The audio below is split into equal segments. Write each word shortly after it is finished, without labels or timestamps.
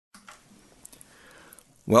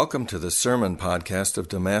Welcome to the sermon podcast of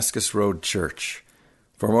Damascus Road Church.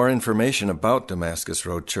 For more information about Damascus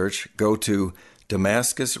Road Church, go to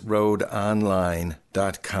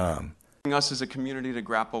damascusroadonline.com. Us as a community to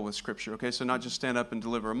grapple with Scripture, okay? So not just stand up and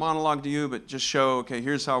deliver a monologue to you, but just show, okay,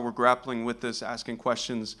 here's how we're grappling with this, asking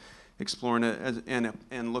questions, exploring it,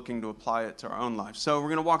 and looking to apply it to our own lives. So we're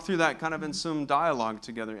going to walk through that kind of in some dialogue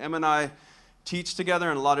together. Em and I teach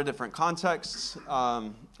together in a lot of different contexts,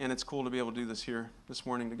 and it's cool to be able to do this here this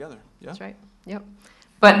morning together. Yeah? That's right. Yep.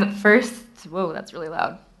 But the first, whoa, that's really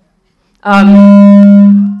loud.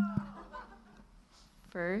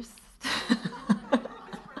 First,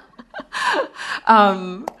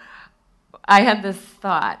 I had this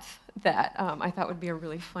thought that I thought would be a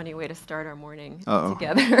really funny way to start our morning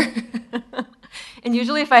together. And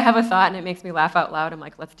usually if I have a thought and it makes me laugh out loud, I'm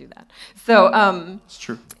like, let's do that. So It's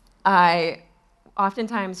true.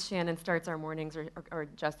 Oftentimes Shannon starts our mornings, or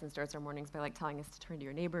Justin starts our mornings by like telling us to turn to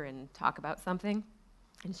your neighbor and talk about something.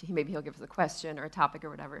 And maybe he'll give us a question or a topic or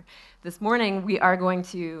whatever. This morning we are going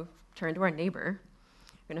to turn to our neighbor.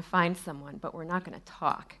 We're going to find someone, but we're not going to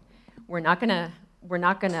talk.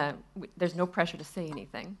 There's no pressure to say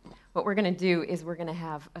anything. What we're going to do is we're going to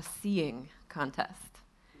have a seeing contest.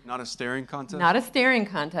 Not a staring contest? Not a staring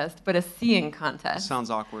contest, but a seeing contest. Sounds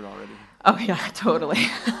awkward already. Oh, yeah, totally.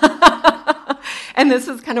 And this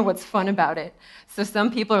is kind of what's fun about it. So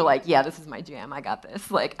some people are like, yeah, this is my jam. I got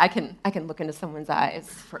this. Like, I can look into someone's eyes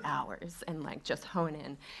for hours and, like, just hone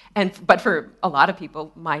in. But for a lot of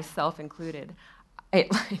people, myself included,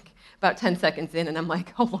 about 10 seconds in, and I'm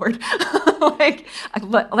like, oh, Lord.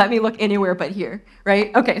 Let me look anywhere but here,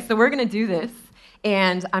 right? Okay, so we're going to do this,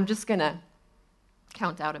 and I'm just going to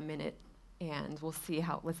count out a minute, and we'll see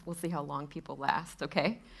how long people last,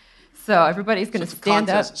 okay? So everybody's going to stand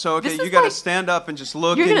up. So, okay, you got to stand up and just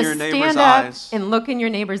look in your neighbor's eyes. You're going to stand up and look in your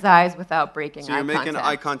neighbor's eyes without breaking eye contact. So you're making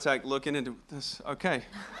eye contact, looking into this. Okay.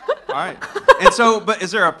 All right. And so, but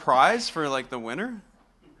is there a prize for, like, the winner?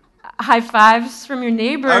 High fives from your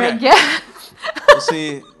neighbor, okay. I guess.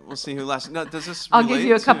 We'll see who lasts. No, does this I'll give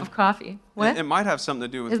you a cup of coffee. What? It might have something to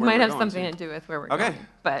do with where we're going. It might have something to do with where we're going.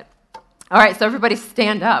 But, all right, so everybody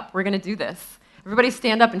stand up. We're going to do this. Everybody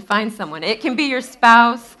stand up and find someone. It can be your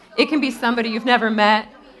spouse. It can be somebody you've never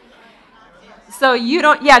met. So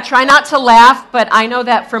try not to laugh, but I know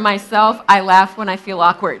that for myself, I laugh when I feel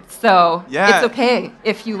awkward. So It's okay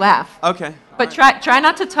if you laugh. Okay. But try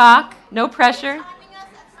not to talk. No pressure.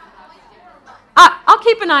 I'll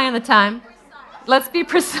keep an eye on the time. Let's be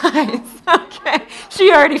precise. Okay.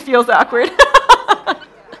 She already feels awkward.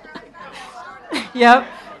 Yep.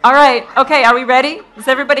 All right. Okay, are we ready? Does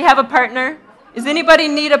everybody have a partner? Does anybody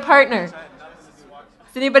need a partner?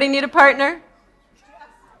 Does anybody need a partner?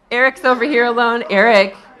 Eric's over here alone.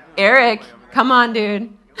 Eric, come on,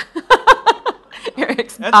 dude.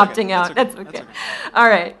 Eric's opting out. That's okay. All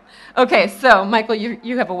right. Okay, so Michael,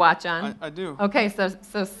 you have a watch on. I do. Okay, so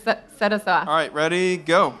set us off. All right, ready,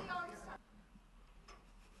 go.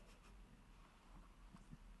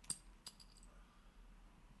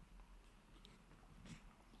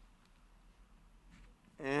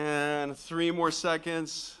 And 3 more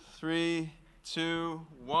seconds. 3, 2,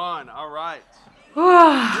 1. All right. All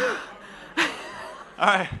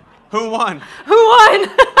right. Who won?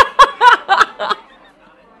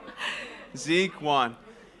 Zeke won.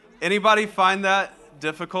 Anybody find that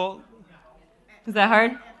difficult? Is that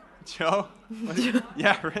hard? Joe?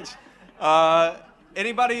 Yeah, Rich.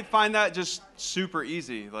 Anybody find that just super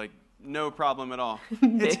easy? Like, no problem at all.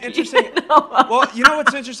 It's interesting. Well, you know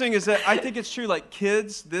what's interesting is that I think it's true. Like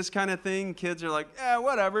kids, this kind of thing, kids are like,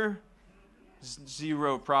 whatever.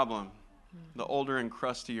 0 problem. The older and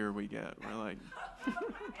crustier we get, we're like,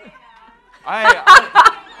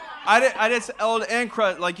 I just old and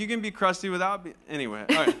crust. Like you can be crusty without. Anyway,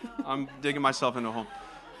 all right. I'm digging myself into a hole.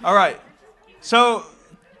 All right. So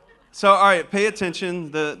all right. Pay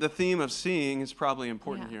attention. The theme of seeing is probably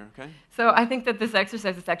important here. Okay. So I think that this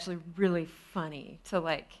exercise is actually really funny to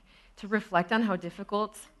reflect on how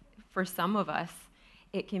difficult for some of us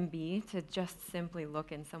it can be to just simply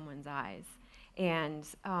look in someone's eyes and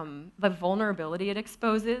the vulnerability it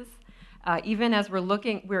exposes. Even as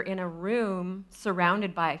we're in a room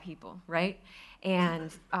surrounded by people, right?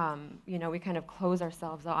 And, we kind of close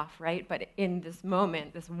ourselves off, right? But in this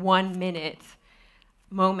moment, this 1 minute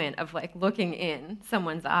moment of like looking in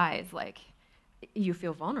someone's eyes, like you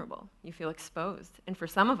feel vulnerable, you feel exposed. And for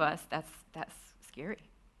some of us, that's scary,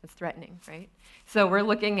 it's threatening, right? So we're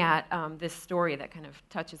looking at this story that kind of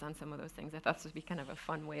touches on some of those things. I thought this would be kind of a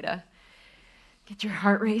fun way to get your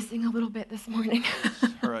heart racing a little bit this morning.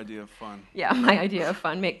 Her idea of fun. Yeah, my idea of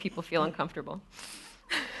fun, make people feel uncomfortable.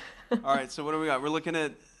 All right, so what do we got? We're looking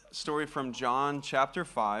at a story from John chapter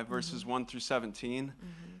 5, verses 1 through 17.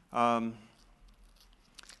 I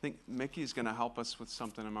think Mickey's going to help us with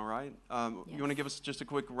something, am I right? Yes. You want to give us just a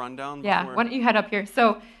quick rundown? Yeah, before? why don't you head up here?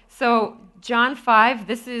 So John 5,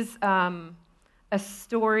 this is a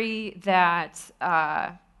story that,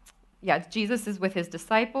 Jesus is with his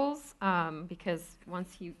disciples because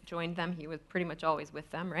once he joined them, he was pretty much always with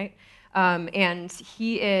them, right? And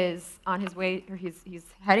he is on his way, or he's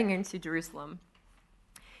heading into Jerusalem,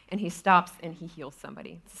 and he stops and he heals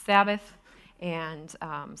somebody. It's Sabbath, and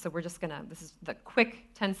so we're just going to, this is the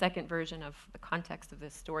quick 10-second version of the context of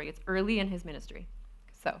this story. It's early in his ministry.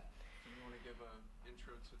 So you want to give an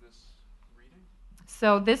intro to this reading?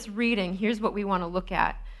 So this reading, here's what we want to look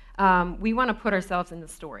at. We want to put ourselves in the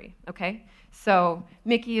story, okay? So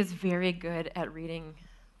Mickey is very good at reading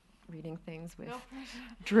things with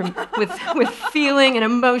with feeling and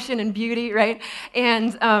emotion and beauty, right?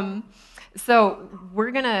 And so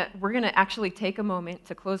we're gonna actually take a moment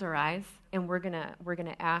to close our eyes, and we're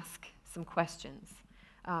gonna ask some questions.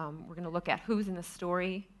 We're gonna look at who's in the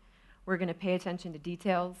story. We're gonna pay attention to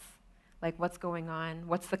details, like what's going on,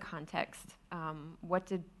 what's the context, what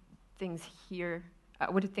did things hear,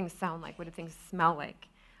 what did things sound like, what did things smell like,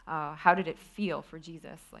 how did it feel for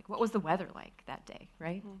Jesus, like what was the weather like that day,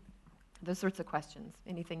 right? Mm-hmm. Those sorts of questions.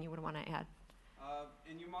 Anything you would want to add?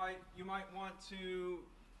 And you might want to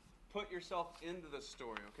put yourself into the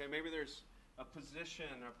story. Okay, maybe there's a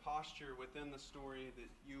position or posture within the story that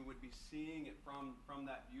you would be seeing it from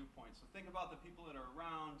that viewpoint. So think about the people that are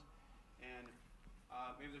around, and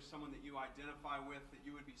maybe there's someone that you identify with that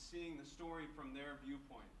you would be seeing the story from their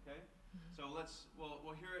viewpoint. Okay, so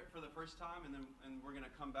we'll hear it for the first time, and we're going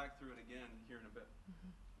to come back through it again here in a bit.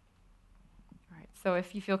 All right, so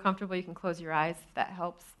if you feel comfortable, you can close your eyes if that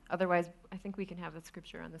helps. Otherwise, I think we can have the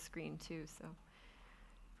scripture on the screen too, so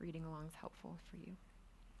reading along is helpful for you.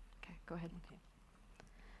 Okay, go ahead. Okay.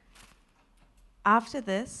 After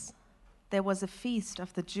this, there was a feast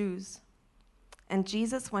of the Jews, and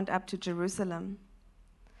Jesus went up to Jerusalem.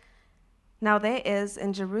 Now there is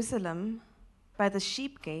in Jerusalem, by the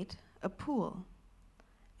sheep gate, a pool,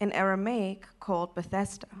 in Aramaic called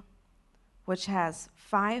Bethesda, which has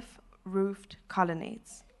 5 roofed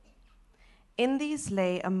colonnades. In these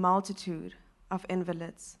lay a multitude of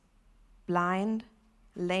invalids, blind,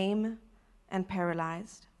 lame, and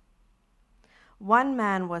paralyzed. One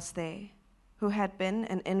man was there who had been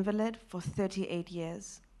an invalid for 38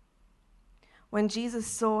 years. When Jesus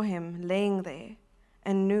saw him laying there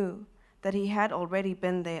and knew that he had already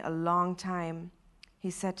been there a long time, he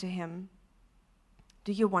said to him,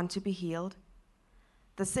 "Do you want to be healed?"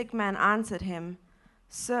 The sick man answered him,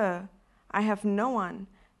 "Sir, I have no one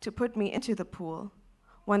to put me into the pool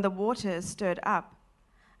when the water is stirred up,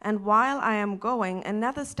 and while I am going,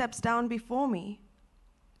 another steps down before me."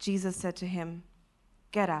 Jesus said to him,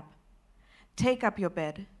 "Get up, take up your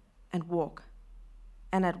bed, and walk."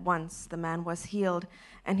 And at once the man was healed,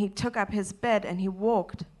 and he took up his bed and he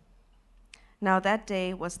walked. Now that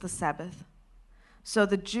day was the Sabbath. So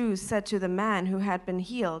the Jews said to the man who had been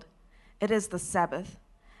healed, "It is the Sabbath,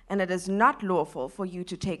 and it is not lawful for you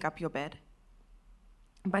to take up your bed."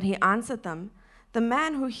 But he answered them, "The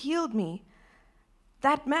man who healed me,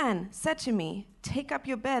 that man said to me, 'Take up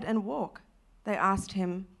your bed and walk.'" They asked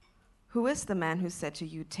him, "Who is the man who said to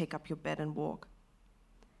you, 'Take up your bed and walk'?"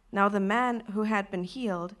 Now the man who had been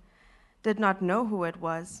healed did not know who it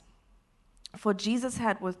was, for Jesus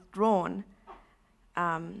had withdrawn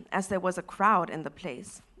as there was a crowd in the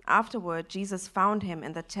place. Afterward, Jesus found him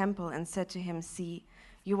in the temple and said to him, "See,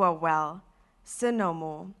 you are well. Sin no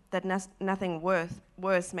more, that nothing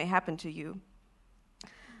worse may happen to you."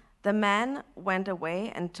 The man went away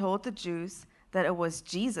and told the Jews that it was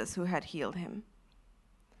Jesus who had healed him.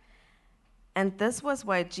 And this was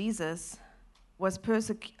why why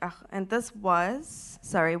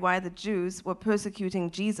the Jews were persecuting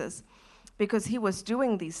Jesus, because he was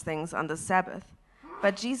doing these things on the Sabbath.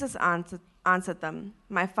 But Jesus answered them,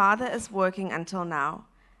 "My Father is working until now,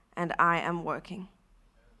 and I am working."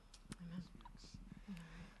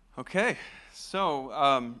 Okay,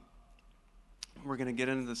 so we're going to get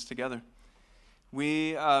into this together.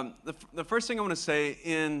 The first thing I want to say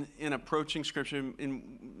in approaching Scripture,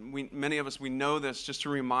 many of us, we know this, just to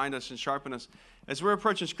remind us and sharpen us. As we're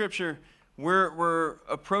approaching Scripture, we're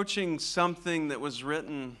approaching something that wasn't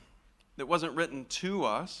written to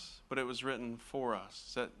us, but it was written for us.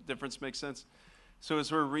 Does that difference make sense? So as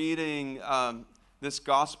we're reading this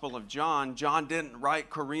Gospel of John didn't write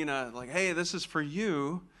Karina like, "Hey, this is for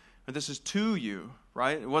you," or "This is to you,"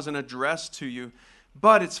 right? It wasn't addressed to you,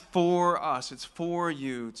 but it's for us. It's for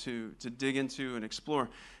you to dig into and explore.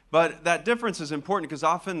 But that difference is important because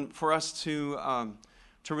often for us to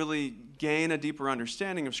really gain a deeper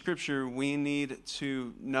understanding of Scripture, we need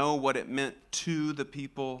to know what it meant to the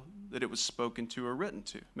people that it was spoken to or written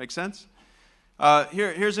to. Make sense?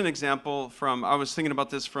 Here's an example from, I was thinking about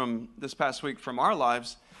this from this past week from our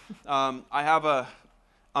lives. I have a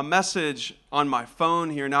message on my phone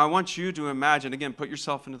here. Now, I want you to imagine, again, put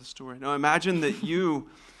yourself into the story. Now, imagine that you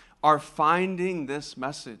are finding this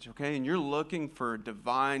message, okay, and you're looking for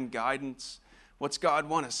divine guidance. What's God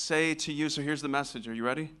want to say to you? So here's the message. Are you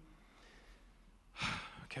ready?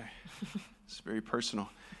 Okay. It's very personal.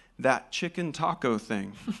 That chicken taco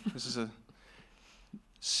thing. This is a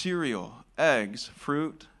cereal, eggs,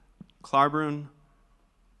 fruit, Klarbrun,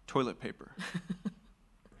 toilet paper.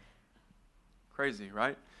 Crazy,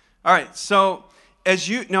 right? All right, so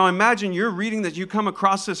now imagine you're reading that, you come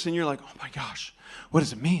across this and you're like, oh my gosh, what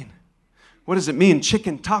does it mean? What does it mean?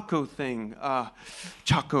 Chicken taco thing,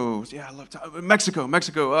 chacos, yeah, I love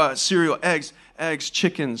Mexico, cereal, eggs,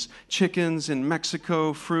 chickens in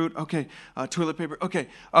Mexico, fruit, okay, toilet paper, okay,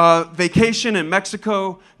 vacation in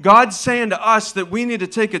Mexico. God's saying to us that we need to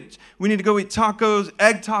go eat tacos,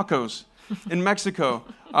 egg tacos in Mexico,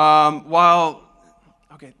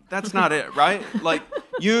 okay, that's not it, right? But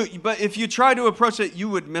if you try to approach it, you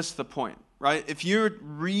would miss the point, right? If you're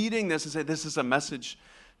reading this and say, this is a message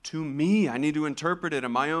to me, I need to interpret it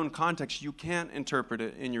in my own context, you can't interpret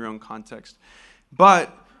it in your own context.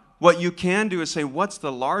 But what you can do is say, what's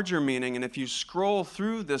the larger meaning? And if you scroll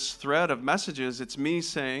through this thread of messages, it's me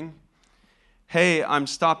saying, hey, I'm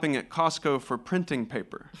stopping at Costco for printing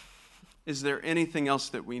paper. Is there anything else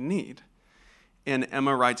that we need? And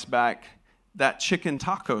Emma writes back, that chicken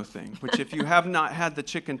taco thing, which if you have not had the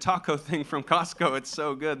chicken taco thing from Costco, it's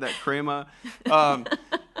so good, that crema.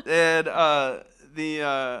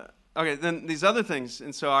 Okay, then these other things,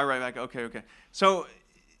 and so I write back, okay. So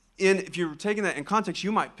if you're taking that in context,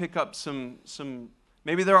 you might pick up some,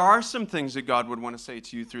 maybe there are some things that God would want to say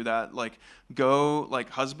to you through that, like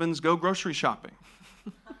husbands, go grocery shopping.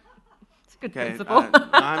 It's a good principle.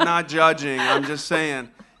 I'm not judging, I'm just saying,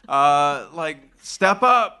 step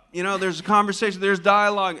up. There's a conversation, there's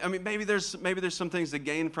dialogue. I mean, maybe there's some things to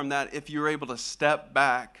gain from that if you're able to step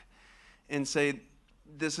back and say,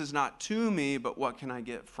 this is not to me, but what can I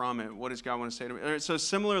get from it? What does God want to say to me? So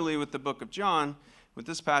similarly with the book of John, with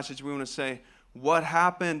this passage, we want to say, what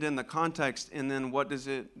happened in the context, and then what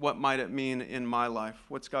might it mean in my life?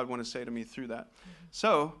 What's God want to say to me through that?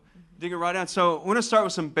 So, dig it right down. So I want to start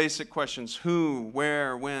with some basic questions. Who,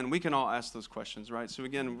 where, when? We can all ask those questions, right? So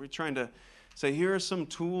again, we're trying to say, here are some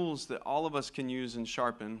tools that all of us can use and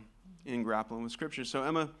sharpen in grappling with Scripture. So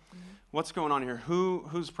Emma, what's going on here?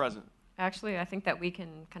 Who's present? Actually, I think that we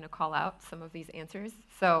can kind of call out some of these answers.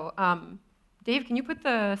 So, Dave, can you put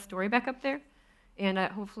the story back up there? And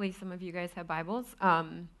hopefully some of you guys have Bibles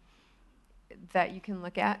that you can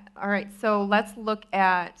look at. All right, so let's look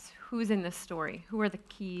at who's in this story. Who are the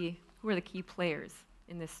key players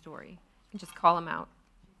in this story? And just call them out.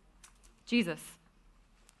 Jesus.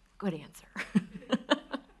 Good answer.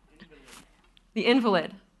 The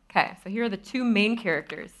invalid. Okay, so here are the two main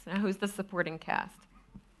characters. Now, who's the supporting cast?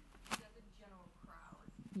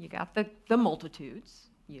 You got the multitudes,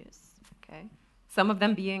 yes, okay. Some of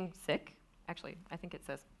them being sick. Actually, I think it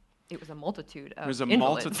says it was a multitude of invalids. It was a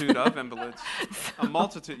multitude of invalids. A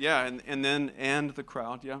multitude, yeah, and the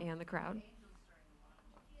crowd, yeah. And the crowd.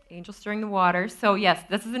 Angels stirring the water. So yes,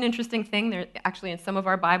 this is an interesting thing. There, actually, in some of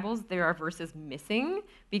our Bibles, there are verses missing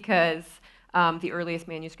because the earliest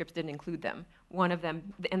manuscripts didn't include them. One of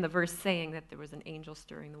them, and the verse saying that there was an angel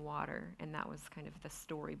stirring the water, and that was kind of the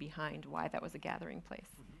story behind why that was a gathering place.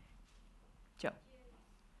 Mm-hmm. Joe.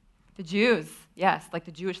 The Jews, yes, like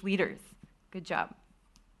the Jewish leaders. Good job.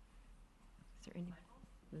 Is there any?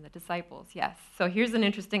 And the disciples, yes. So here's an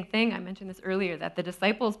interesting thing. I mentioned this earlier, that the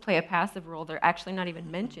disciples play a passive role. They're actually not even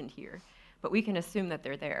mentioned here, but we can assume that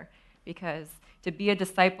they're there because to be a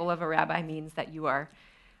disciple of a rabbi means that you are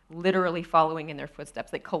literally following in their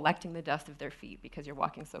footsteps, like collecting the dust of their feet because you're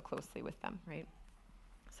walking so closely with them, right?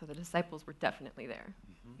 So the disciples were definitely there.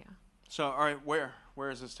 Mm-hmm. Yeah. So, all right, where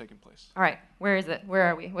is this taking place? All right, where is it? Where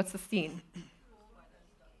are we? What's the scene?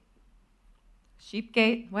 Sheep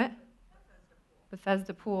gate, what?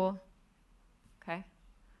 Bethesda pool. Okay.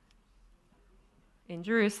 In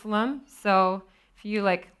Jerusalem. So if you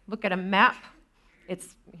look at a map,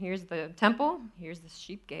 here's the temple, here's the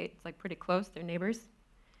sheep gate. It's pretty close. They're neighbors.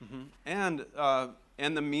 Mm-hmm.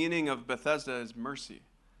 And the meaning of Bethesda is mercy.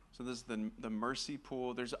 So this is the mercy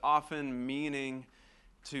pool. There's often meaning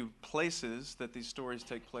to places that these stories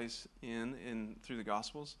take place in through the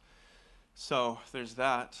Gospels. So there's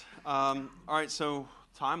that. All right, so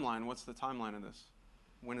timeline. What's the timeline of this?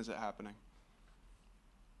 When is it happening?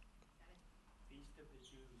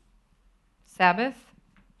 Sabbath,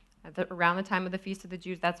 around the time of the Feast of the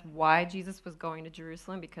Jews. That's why Jesus was going to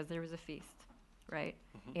Jerusalem, because there was a feast, right?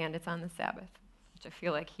 And it's on the Sabbath, which I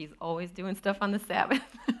feel like he's always doing stuff on the Sabbath.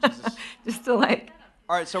 Just to like...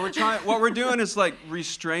 All right, so what we're doing is like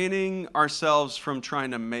restraining ourselves from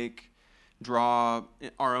trying to draw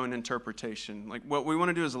our own interpretation. Like what we want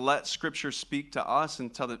to do is let Scripture speak to us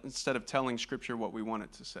instead of telling Scripture what we want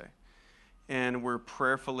it to say. And we're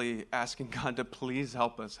prayerfully asking God to please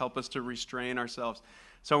help us to restrain ourselves.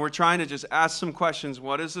 So we're trying to just ask some questions.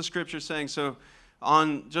 What is the Scripture saying? So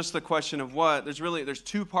on just the question of what, there's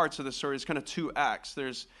two parts of the story. It's kind of two acts.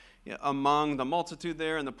 There's among the multitude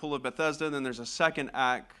there in the pool of Bethesda, and then there's a second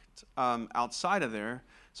act outside of there.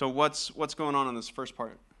 So what's going on in this first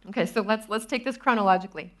part? Okay, so let's take this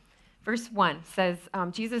chronologically. Verse 1 says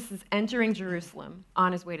Jesus is entering Jerusalem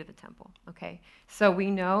on his way to the temple. Okay, so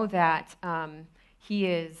we know that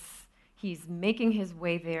he's making his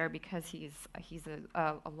way there because he's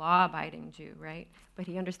a law-abiding Jew, right? But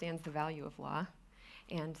he understands the value of law,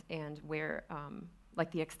 and where like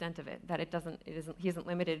the extent of it, that he isn't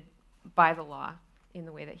limited by the law in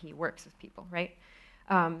the way that he works with people, right?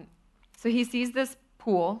 So he sees this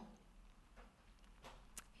pool.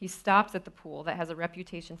 He stops at the pool that has a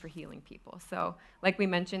reputation for healing people. So, like we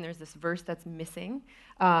mentioned, there's this verse that's missing.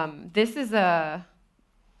 This was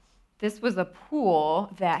a pool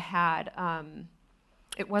that had,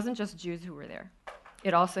 it wasn't just Jews who were there.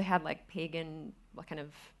 It also had like pagan kind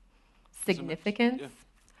of significance.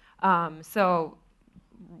 Yeah. So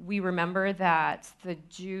we remember that the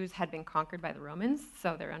Jews had been conquered by the Romans,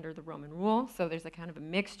 so they're under the Roman rule. So there's a kind of a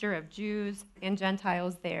mixture of Jews and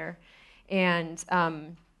Gentiles there. And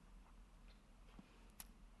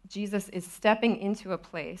Jesus is stepping into a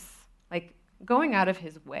place, like going out of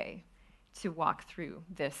his way to walk through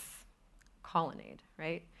this colonnade,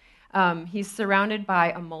 right? He's surrounded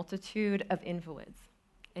by a multitude of invalids,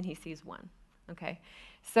 and he sees one, okay?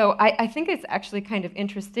 So I think it's actually kind of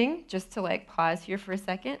interesting just to like pause here for a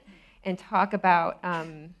second and talk about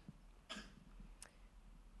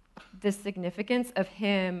the significance of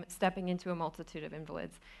him stepping into a multitude of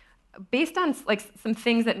invalids. Based on like some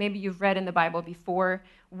things that maybe you've read in the Bible before,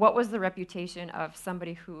 what was the reputation of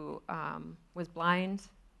somebody who was blind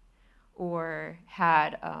or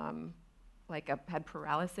had had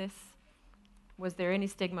paralysis? Was there any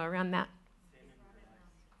stigma around that?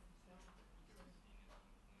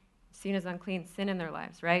 Seen as unclean, sin in their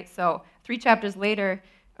lives, right? So 4 chapters later,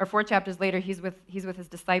 he's with his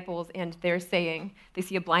disciples, and they're saying, they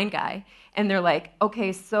see a blind guy, and they're like,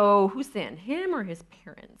 okay, so who sinned, him or his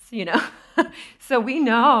parents, So we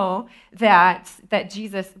know that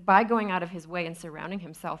Jesus, by going out of his way and surrounding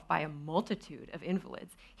himself by a multitude of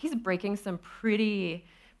invalids, he's breaking some pretty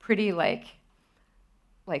like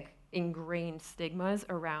ingrained stigmas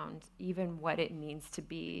around even what it means to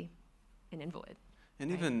be an invalid. And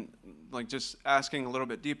right? Even like just asking a little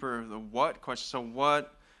bit deeper, the what question. So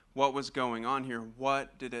what was going on here?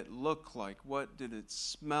 What did it look like? What did it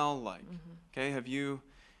smell like? Mm-hmm. Okay, have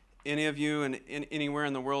any of you anywhere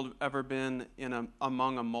in the world ever been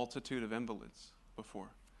among a multitude of invalids before?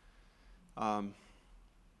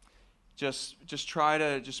 Just try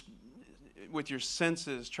to with your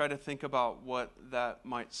senses, try to think about what that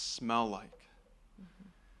might smell like,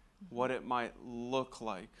 what it might look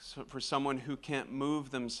like. So for someone who can't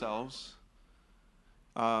move themselves,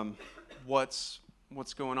 what's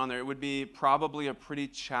going on there? It would be probably a pretty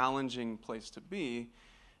challenging place to be,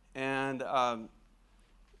 and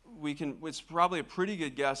it's probably a pretty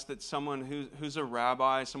good guess that someone who's a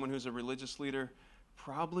rabbi, someone who's a religious leader,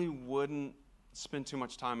 probably wouldn't spend too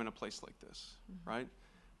much time in a place like this, right?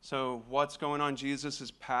 So what's going on? Jesus is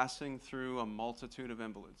passing through a multitude of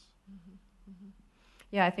invalids.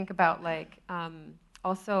 Yeah, I think about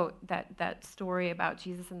also that story about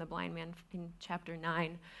Jesus and the blind man in chapter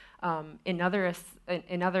 9. Another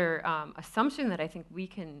assumption that I think we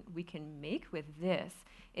can make with this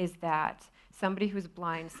is that somebody who's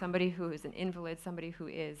blind, somebody who is an invalid, somebody who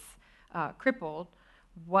is crippled,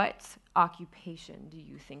 what occupation do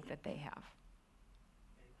you think that they have?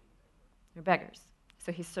 They're beggars.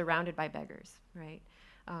 So he's surrounded by beggars, right?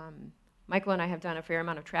 Michael and I have done a fair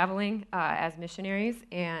amount of traveling as missionaries,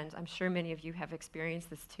 and I'm sure many of you have experienced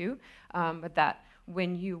this too, but that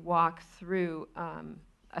when you walk through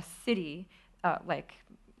a city like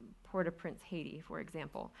Port-au-Prince, Haiti, for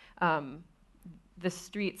example, the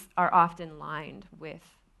streets are often lined with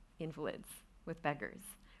invalids, with beggars,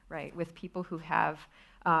 right? With people who have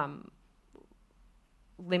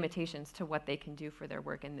limitations to what they can do for their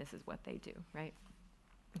work, and this is what they do, right?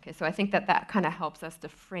 Okay, so I think that kind of helps us to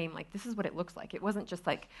frame, like, this is what it looks like. It wasn't just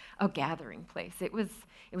like a gathering place. It was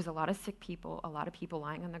a lot of sick people, a lot of people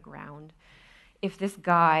lying on the ground. If this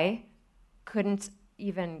guy couldn't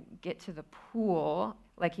even get to the pool,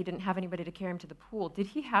 like he didn't have anybody to carry him to the pool, did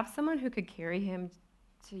he have someone who could carry him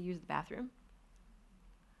to use the bathroom?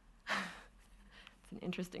 It's an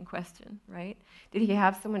interesting question, right? Did he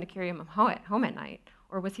have someone to carry him home at night,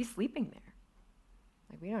 or was he sleeping there?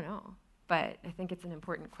 Like, we don't know. But I think it's an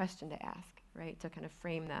important question to ask, right, to kind of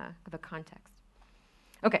frame the context.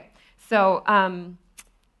 Okay, so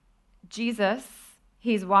Jesus,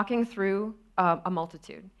 he's walking through a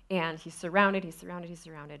multitude, and he's surrounded,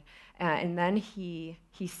 and then he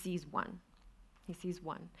sees one. He sees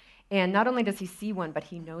one. And not only does he see one, but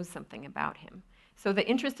he knows something about him. So the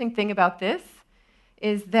interesting thing about this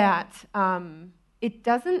is that it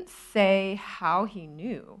doesn't say how he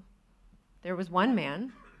knew. There was one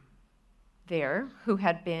man there who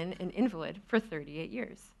had been an invalid for 38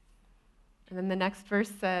 years. And then the next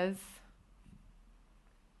verse says,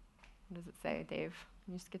 what does it say, Dave?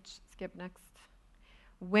 Can you skip next?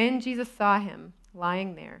 When Jesus saw him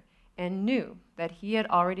lying there and knew that he had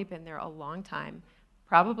already been there a long time,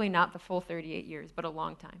 probably not the full 38 years, but a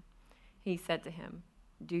long time, he said to him,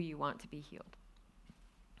 "Do you want to be healed?"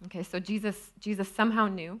 Okay, so Jesus somehow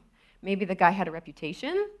knew. Maybe the guy had a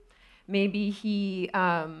reputation. Maybe he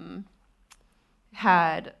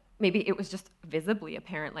maybe it was just visibly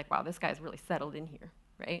apparent, like, wow, this guy's really settled in here,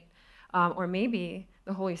 right? Or maybe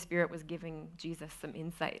the Holy Spirit was giving Jesus some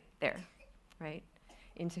insight there, right,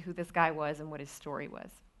 into who this guy was and what his story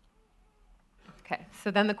was. Okay,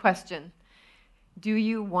 so then the question, do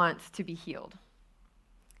you want to be healed?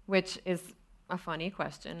 Which is a funny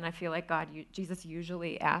question, and I feel like Jesus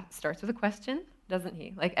usually starts with a question, doesn't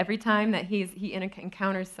he? Like, every time that he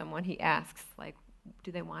encounters someone, he asks, like,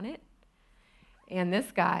 do they want it? And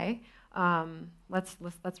this guy, let's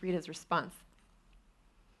read his response.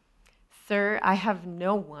 "Sir, I have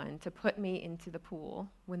no one to put me into the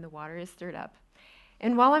pool when the water is stirred up,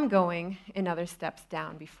 and while I'm going, another steps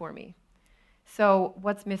down before me." So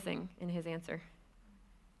what's missing in his answer?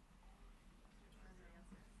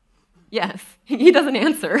 Yes, he doesn't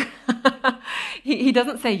answer. he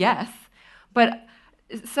doesn't say yes. But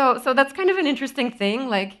so that's kind of an interesting thing,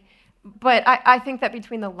 like, but I think that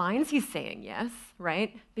between the lines he's saying yes,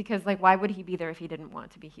 right? Because, like, why would he be there if he didn't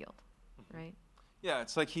want to be healed, right? Yeah,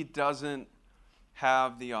 it's like he doesn't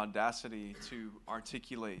have the audacity to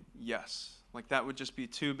articulate yes. Like, that would just be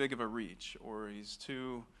too big of a reach, or he's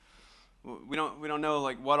too, we don't know,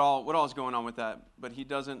 like, what all is going on with that, but he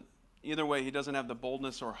doesn't, either way, he doesn't have the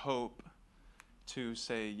boldness or hope to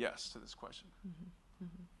say yes to this question. Mm-hmm.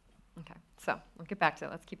 Mm-hmm. Okay, so we'll get back to it.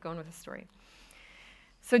 Let's keep going with the story.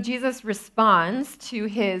 So Jesus responds to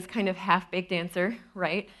his kind of half-baked answer,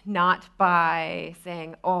 right? Not by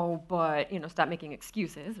saying, oh, but, stop making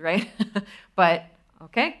excuses, right? But,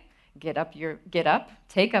 okay, get up,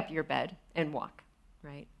 take up your bed, and walk,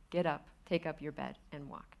 right? Get up, take up your bed, and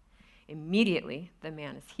walk. Immediately, the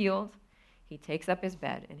man is healed. He takes up his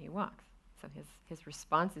bed, and he walks. So his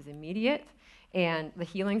response is immediate, and the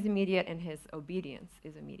healing's immediate, and his obedience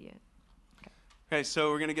is immediate. Okay,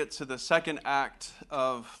 so we're going to get to the second act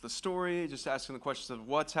of the story, just asking the questions of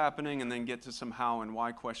what's happening, and then get to some how and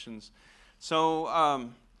why questions. So, all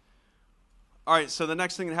right, so the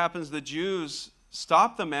next thing that happens, the Jews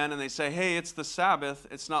stop the man, and they say, hey, it's the Sabbath.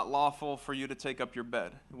 It's not lawful for you to take up your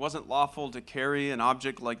bed. It wasn't lawful to carry an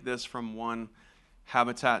object like this from one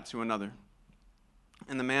habitat to another.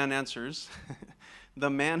 And the man answers, the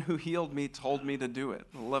man who healed me told me to do it.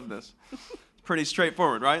 I love this. Pretty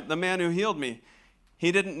straightforward, right? The man who healed me.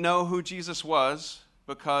 He didn't know who Jesus was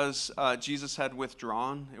because Jesus had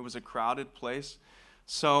withdrawn. It was a crowded place.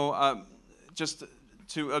 So just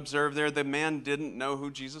to observe there, the man didn't know who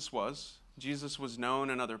Jesus was. Jesus was known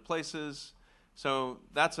in other places. So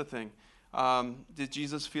that's a thing. Did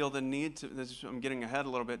Jesus feel the need to, I'm getting ahead a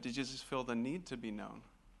little bit, did Jesus feel the need to be known?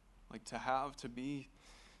 Like to be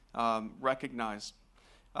recognized?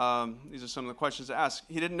 These are some of the questions to ask.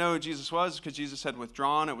 He didn't know who Jesus was because Jesus had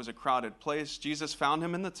withdrawn. It was a crowded place. Jesus found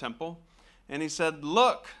him in the temple, and he said,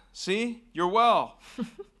 look, see, you're well.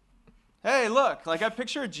 Hey, look, like I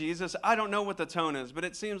picture Jesus. I don't know what the tone is, but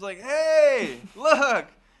it seems like, hey, look,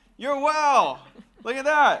 you're well. Look at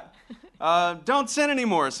that. Don't sin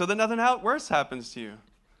anymore so that nothing worse happens to you.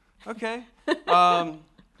 Okay.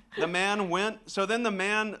 The man went. So then the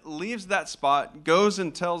man leaves that spot, goes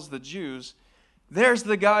and tells the Jews, there's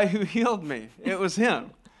the guy who healed me. It was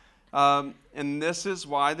him. And this is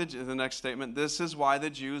why, the next statement, this is why the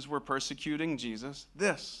Jews were persecuting Jesus.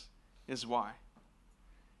 This is why.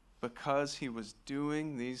 because he was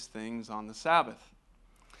doing these things on the Sabbath.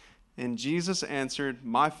 And Jesus answered,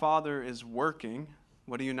 my Father is working.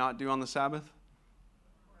 What do you not do on the Sabbath?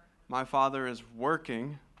 My Father is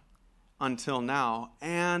working until now,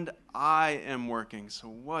 and I am working. So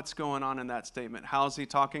what's going on in that statement? How is he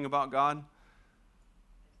talking about God?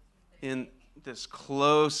 In this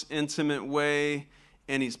close, intimate way,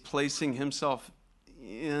 and he's placing himself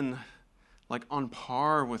in, like, on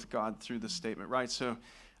par with God through the statement, right? So,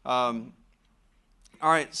 all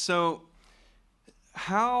right, so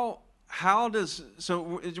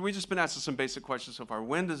we've just been asking some basic questions so far.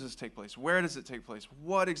 When does this take place? Where does it take place?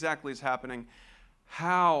 What exactly is happening?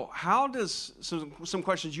 How does, some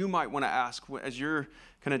questions you might want to ask as you're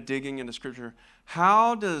kind of digging into Scripture,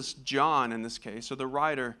 how does John, in this case, or the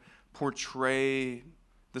writer, portray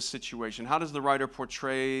the situation? How does the writer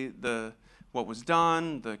portray what was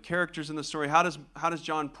done, the characters in the story? How does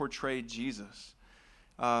John portray Jesus?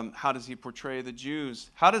 How does he portray the Jews?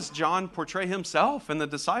 How does John portray himself and the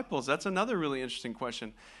disciples? That's another really interesting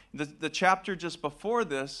question. The chapter just before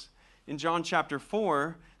this, in John chapter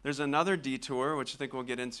 4, there's another detour, which I think we'll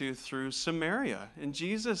get into, through Samaria. And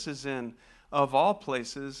Jesus is in, of all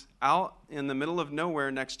places, out in the middle of nowhere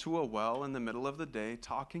next to a well in the middle of the day,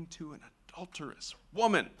 talking to an adulterous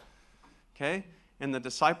woman. Okay? And the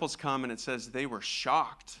disciples come, and it says they were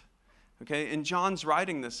shocked. Okay? And John's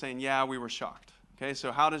writing this saying, yeah, we were shocked. Okay,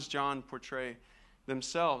 so how does John portray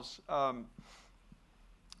themselves? And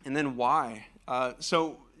then why?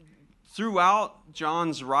 So throughout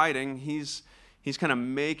John's writing, he's kind of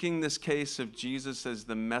making this case of Jesus as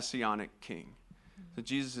the messianic king. So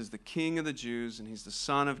Jesus is the king of the Jews, and he's the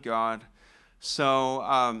Son of God.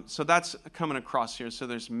 So that's coming across here. So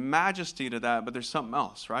there's majesty to that, but there's something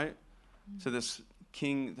else, right? To this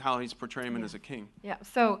king, how he's portraying him as a king. Yeah,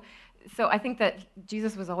 so I think that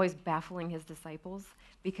Jesus was always baffling his disciples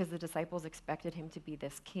because the disciples expected him to be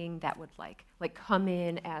this king that would like come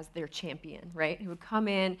in as their champion, right? Who would come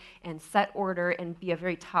in and set order and be a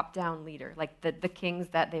very top-down leader, like the kings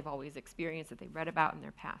that they've always experienced, that they read about in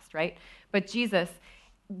their past, right? But Jesus,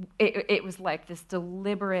 it was like this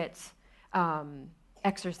deliberate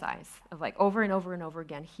exercise of, like, over and over and over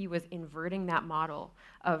again, he was inverting that model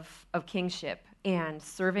of kingship and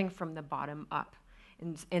serving from the bottom up.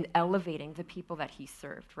 And elevating the people that he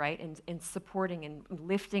served, right? And supporting and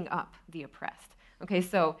lifting up the oppressed. Okay,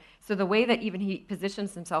 so the way that even he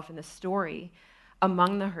positions himself in the story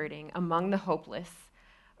among the hurting, among the hopeless,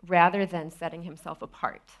 rather than setting himself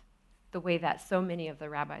apart, the way that so many of the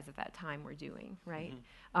rabbis of that time were doing, right?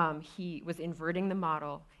 He was inverting the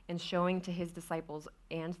model and showing to his disciples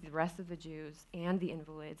and the rest of the Jews and the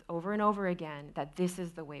invalids over and over again that this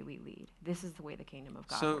is the way we lead. This is the way the kingdom of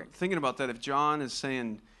God works. So thinking about that, if John is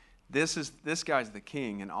saying this guy's the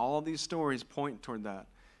king, and all of these stories point toward that,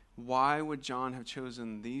 why would John have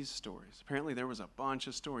chosen these stories? Apparently there was a bunch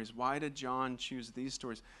of stories. Why did John choose these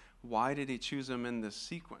stories? Why did he choose them in this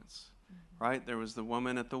sequence? Right? There was the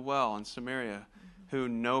woman at the well in Samaria who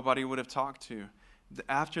nobody would have talked to.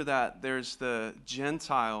 After that, there's the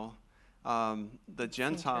Gentile, the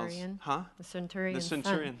Gentiles, centurion. huh? The centurion.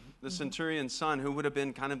 The centurion's son, who would have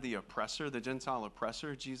been kind of the oppressor, the Gentile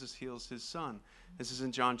oppressor. Jesus heals his son. This is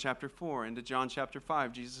in John chapter 4. Into John chapter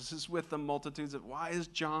 5, Jesus is with the multitudes of. Why is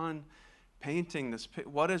John painting this?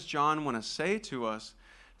 What does John want to say to us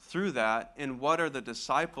through that? And what are the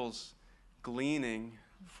disciples gleaning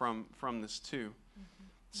from this too?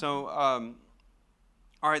 So,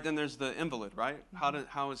 all right, then there's the invalid, right?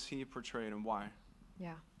 How is he portrayed and why?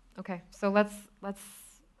 Yeah. Okay. So let's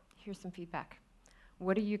hear some feedback.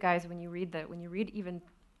 What do you guys, when you read even,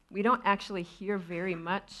 we don't actually hear very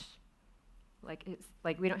much. Like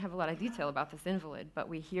we don't have a lot of detail about this invalid, but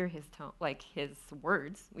we hear his tone, like his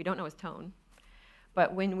words. We don't know his tone,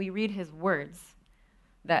 but when we read his words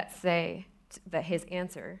that say that his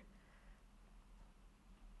answer.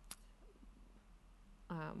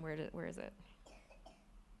 Where is it?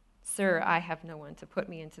 Sir, I have no one to put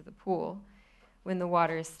me into the pool when the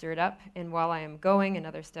water is stirred up, and while I am going,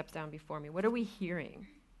 another steps down before me. What are we hearing?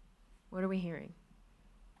 What are we hearing?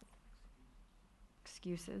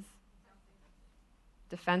 Excuses.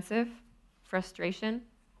 Defensive. Frustration.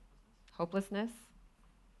 Hopelessness.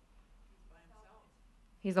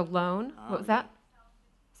 He's alone. What was that?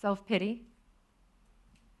 Self-pity.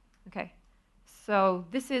 Okay. So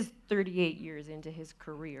this is 38 years into his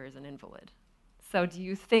career as an invalid. So do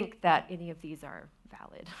you think that any of these are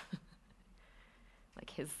valid? Like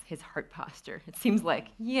his heart posture. It seems like,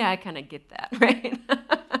 yeah, I kind of get that, right?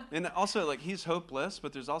 And also, like, he's hopeless,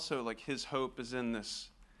 but there's also, like, his hope is in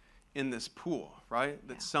this pool, right?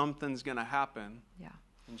 That something's going to happen. Yeah.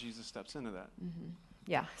 And Jesus steps into that.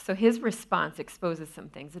 Yeah, so his response exposes some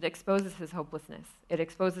things. It exposes his hopelessness. It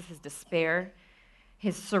exposes his despair,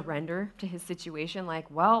 his surrender to his situation, like,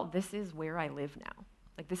 well, this is where I live now.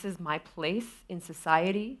 Like, this is my place in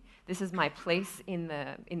society. This is my place in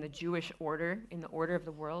the Jewish order, in the order of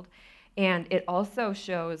the world. And it also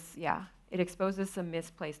shows, it exposes some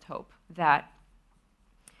misplaced hope that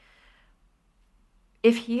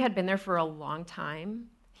if he had been there for a long time,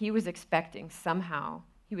 he was expecting somehow,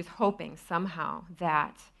 he was hoping somehow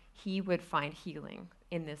that he would find healing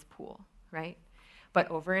in this pool, right? But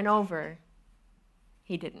over and over,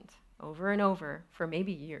 he didn't. Over and over, for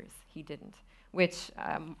maybe years, he didn't. Which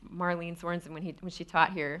Marlene Sorensen, when she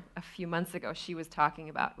taught here a few months ago, she was talking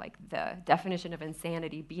about like the definition of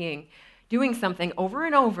insanity being doing something over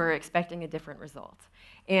and over, expecting a different result.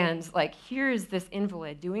 And like, here's this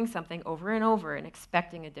invalid doing something over and over and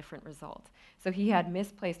expecting a different result. So he had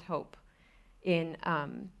misplaced hope in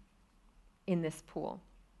this pool.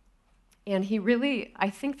 And he really, I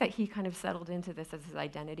think that he kind of settled into this as his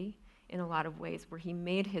identity in a lot of ways, where he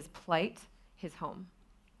made his plight his home.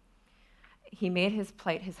 He made his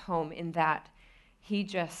plight his home in that he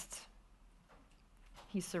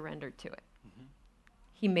surrendered to it. Mm-hmm.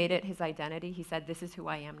 He made it his identity. He said, this is who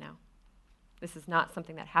I am now. This is not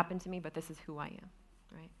something that happened to me, but this is who I am,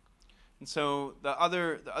 right? And so the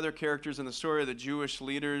other characters in the story, the Jewish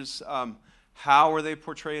leaders, how were they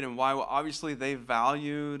portrayed and why? Well, obviously they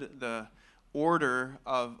valued the order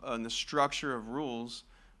of and the structure of rules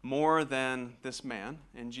more than this man,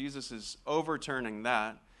 and Jesus is overturning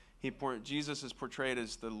that. Jesus is portrayed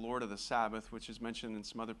as the Lord of the Sabbath, which is mentioned in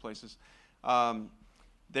some other places.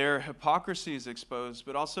 Their hypocrisy is exposed,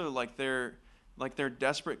 but also like their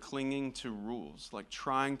desperate clinging to rules, like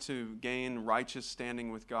trying to gain righteous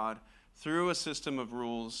standing with God through a system of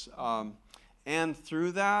rules. And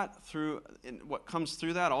what comes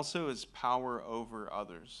through that also is power over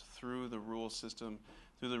others through the rule system,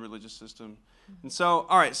 through the religious system. And so,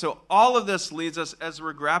 all right, so all of this leads us, as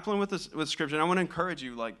we're grappling with Scripture, and I want to encourage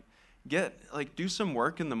you, do some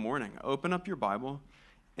work in the morning. Open up your Bible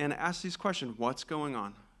and ask these questions. What's going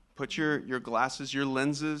on? Put your glasses, your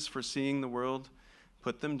lenses for seeing the world,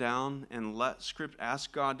 put them down and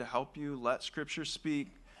ask God to help you. Let Scripture speak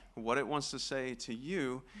what it wants to say to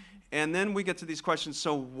you. And then we get to these questions.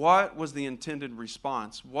 So what was the intended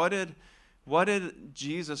response? What did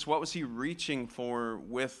Jesus, what was he reaching for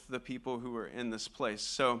with the people who were in this place?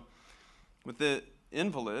 So with the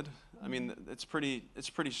invalid, I mean, it's pretty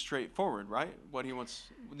straightforward, right? What he wants,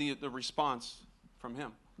 the response from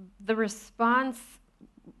him. The response,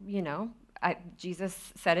 Jesus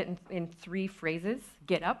said it in 3 phrases: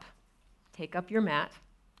 get up, take up your mat,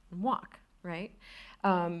 and walk, right?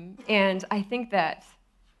 And I think that,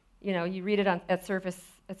 you read it at surface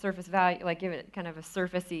value, like give it kind of a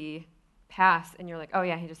surfacey pass, and you're like, oh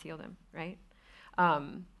yeah, he just healed him, right?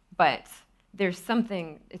 But there's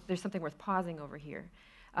something worth pausing over here.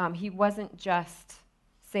 He wasn't just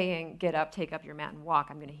saying, get up, take up your mat, and walk.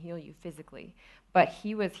 I'm going to heal you physically. But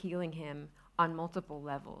he was healing him on multiple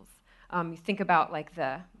levels. You think about like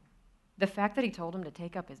the fact that he told him to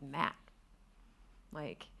take up his mat,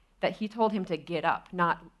 like that he told him to get up,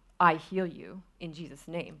 not I heal you in Jesus'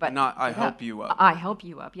 name, but not I help you up. I help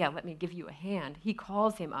you up. Yeah, let me give you a hand. He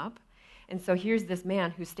calls him up. And so here's this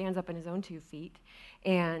man who stands up on his own 2 feet,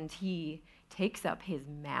 and he takes up his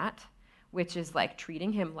mat, which is like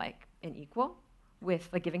treating him like an equal, with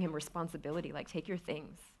like giving him responsibility, like take your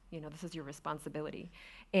things, this is your responsibility,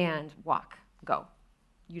 and walk, go.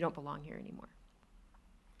 You don't belong here anymore.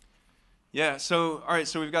 Yeah, so all right,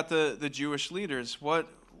 so we've got the Jewish leaders.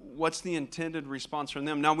 What's the intended response from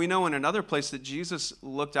them? Now we know in another place that Jesus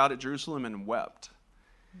looked out at Jerusalem and wept.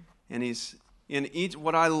 And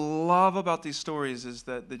what I love about these stories is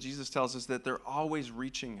that Jesus tells us that they're always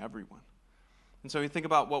reaching everyone. And so you think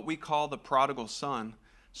about what we call the prodigal son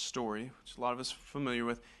story, which a lot of us are familiar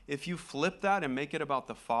with. If you flip that and make it about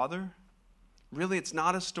the father, really it's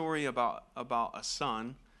not a story about a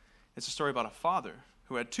son. It's a story about a father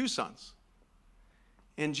who had 2 sons.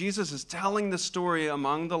 And Jesus is telling the story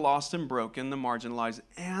among the lost and broken, the marginalized,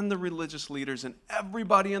 and the religious leaders, and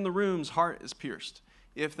everybody in the room's heart is pierced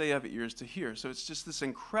if they have ears to hear. So it's just this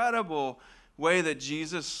incredible way that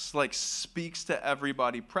Jesus speaks to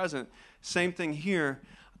everybody present. Same thing here.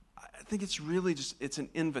 I think it's really it's an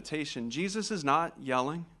invitation. Jesus is not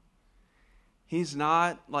yelling. He's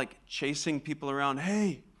not chasing people around.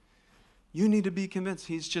 Hey, you need to be convinced.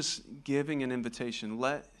 He's just giving an invitation.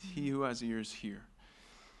 Let he who has ears hear.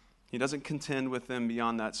 He doesn't contend with them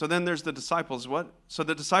beyond that. So then there's the disciples. So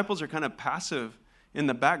the disciples are kind of passive in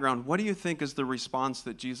the background. What do you think is the response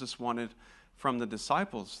that Jesus wanted from the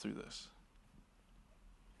disciples through this?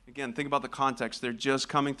 Again, think about the context. They're just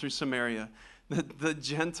coming through Samaria. The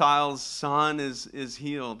Gentile's son is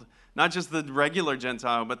healed. Not just the regular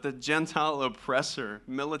Gentile, but the Gentile oppressor,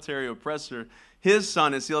 military oppressor. His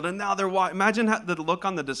son is healed. And now they're imagine the look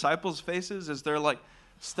on the disciples' faces as they're like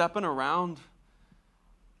stepping around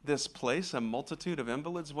this place, a multitude of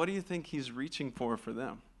invalids. What do you think he's reaching for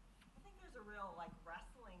them? I think there's a real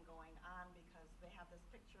wrestling going on because they have this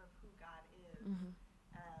picture of who God is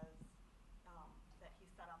as that he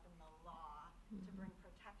set up in the law to bring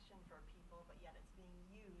protection for people, but yet it's being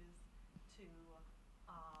used to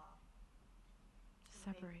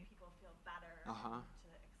Separate. make people feel better, to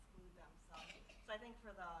exclude them. So I think for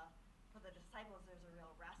the disciples, there's a real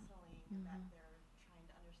wrestling that they're trying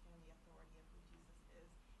to understand the authority of who Jesus is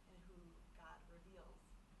and who God reveals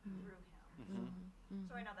through him.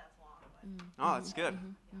 So I know that's long, but Oh, that's good.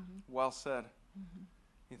 Well said.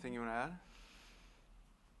 Anything you want to add?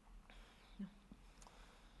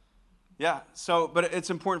 Yeah, but it's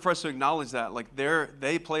important for us to acknowledge that.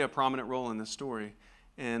 They play a prominent role in this story.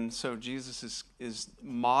 And so Jesus is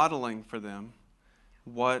modeling for them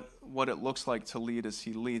what it looks like to lead as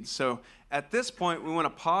he leads. So at this point, we want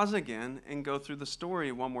to pause again and go through the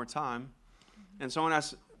story one more time. And so I want to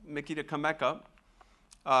ask Mickey to come back up.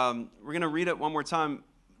 We're going to read it one more time.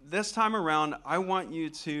 This time around, I want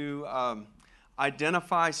you to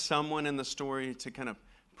identify someone in the story to kind of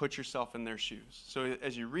put yourself in their shoes. So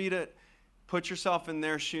as you read it, put yourself in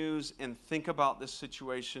their shoes and think about this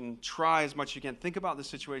situation. Try as much as you can. Think about the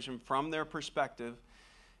situation from their perspective.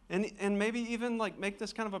 And maybe even make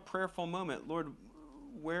this kind of a prayerful moment. Lord,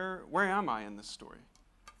 where am I in this story?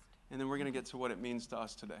 And then we're going to get to what it means to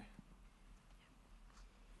us today.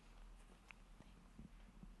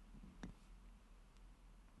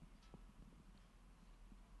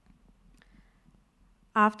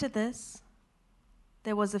 After this,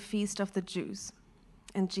 there was a feast of the Jews,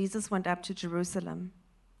 and Jesus went up to Jerusalem.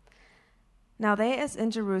 Now there is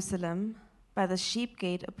in Jerusalem by the sheep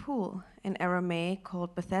gate a pool in Aramaic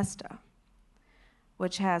called Bethesda,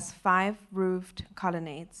 which has 5 roofed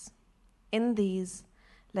colonnades. In these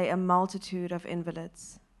lay a multitude of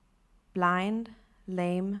invalids, blind,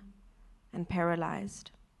 lame, and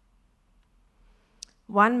paralyzed.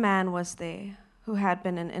 One man was there who had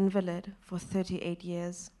been an invalid for 38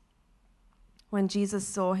 years. When Jesus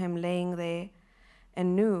saw him laying there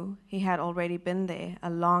and knew he had already been there a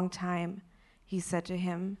long time, he said to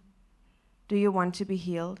him, "Do you want to be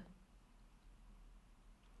healed?"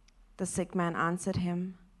 The sick man answered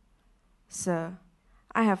him, "Sir,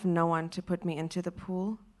 I have no one to put me into the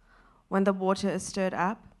pool when the water is stirred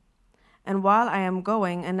up, and while I am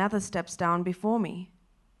going, another steps down before me."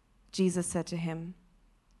 Jesus said to him,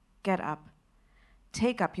 "Get up,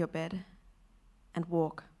 take up your bed, and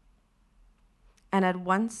walk." And at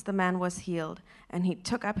once the man was healed, and he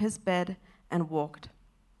took up his bed and walked.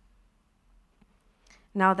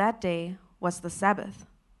 Now that day was the Sabbath.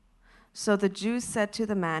 So the Jews said to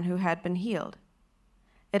the man who had been healed,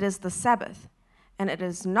 "It is the Sabbath, and it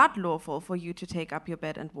is not lawful for you to take up your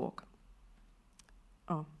bed and walk."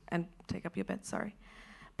 Sorry.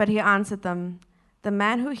 But he answered them, "The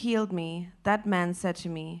man who healed me, that man said to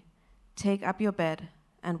me, 'Take up your bed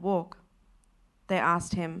and walk.'" They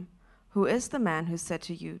asked him, "Who is the man who said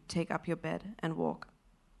to you, 'Take up your bed and walk'?"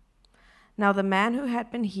 Now the man who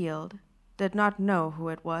had been healed did not know who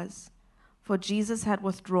it was, for Jesus had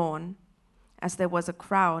withdrawn, as there was a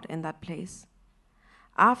crowd in that place.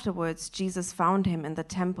 Afterwards Jesus found him in the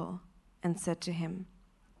temple and said to him,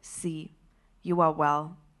 "See, you are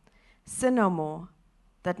well. Sin no more,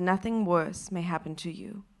 that nothing worse may happen to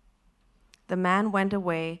you." The man went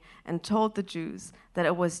away and told the Jews that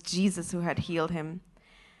it was Jesus who had healed him.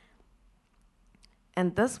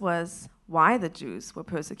 And this was why the Jews were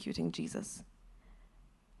persecuting Jesus,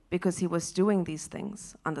 because he was doing these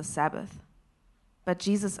things on the Sabbath. But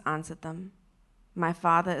Jesus answered them, "My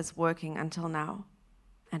Father is working until now,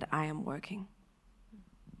 and I am working."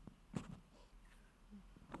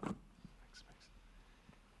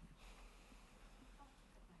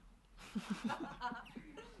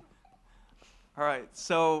 All right,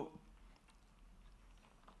 so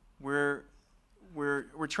we're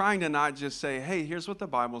trying to not just say, "Hey, here's what the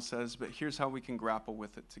Bible says," but here's how we can grapple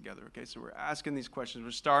with it together. Okay, so we're asking these questions.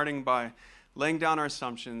 We're starting by laying down our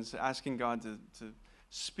assumptions, asking God to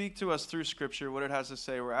speak to us through Scripture, what it has to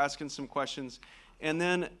say. We're asking some questions, and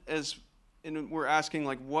then we're asking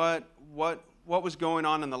what was going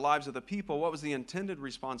on in the lives of the people, what was the intended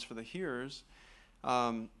response for the hearers.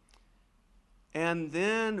 And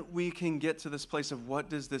then we can get to this place of what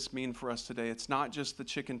does this mean for us today? It's not just the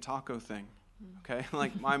chicken taco thing, okay?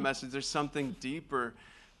 My message, there's something deeper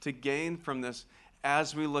to gain from this.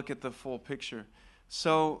 as we look at the full picture.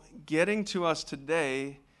 So getting to us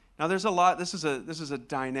today, now there's a lot, this is a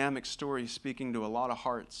dynamic story speaking to a lot of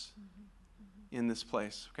hearts in this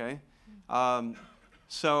place, okay?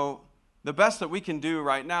 So the best that we can do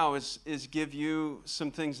right now is give you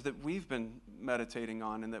some things that we've been meditating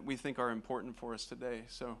on and that we think are important for us today.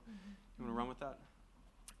 So you want to run with that?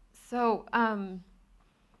 So,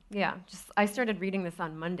 I started reading this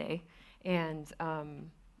on Monday, and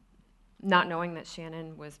not knowing that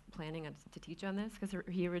Shannon was planning to teach on this, because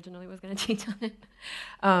he originally was going to teach on it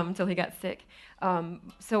until he got sick.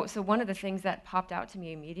 So one of the things that popped out to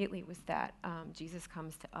me immediately was that Jesus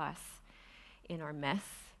comes to us in our mess,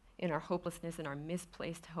 in our hopelessness, in our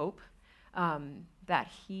misplaced hope, that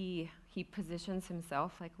he positions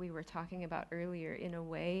himself, like we were talking about earlier, in a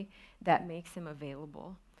way that makes him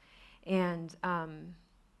available. And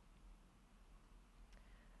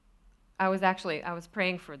I was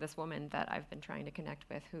praying for this woman that I've been trying to connect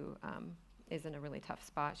with, who is in a really tough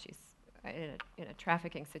spot. She's in a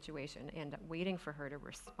trafficking situation, and waiting for her to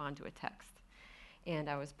respond to a text. And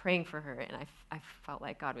I was praying for her, and I felt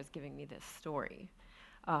like God was giving me this story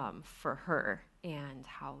for her, and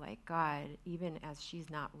how, like, God, even as she's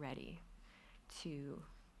not ready to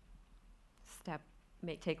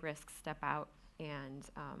take risks, step out, and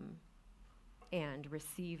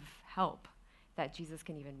receive help, that Jesus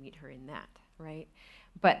can even meet her in that, right?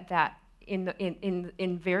 But that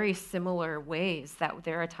in very similar ways, that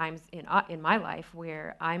there are times in my life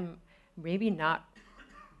where I'm maybe not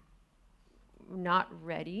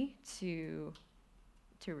ready to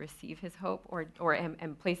receive his hope, or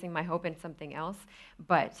am placing my hope in something else,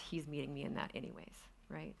 but he's meeting me in that anyways,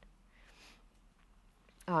 right?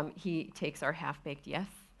 He takes our half-baked yes,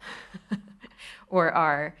 or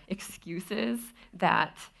our excuses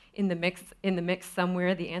that in the mix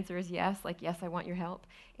somewhere the answer is yes, like, yes, I want your help,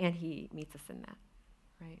 and he meets us in that,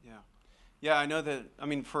 right? Yeah, I know that, I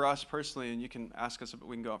mean, for us personally, and you can ask us,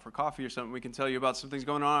 we can go out for coffee or something, we can tell you about some things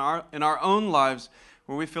going on in our own lives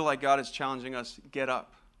where we feel like God is challenging us, get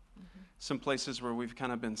up. Some places where we've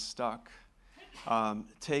kind of been stuck.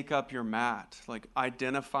 Take up your mat, like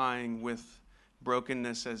identifying with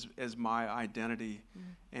brokenness as my identity,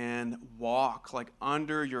 and walk, like,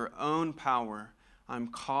 under your own power. I'm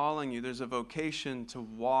calling you. There's a vocation to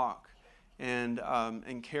walk and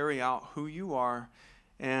carry out who you are,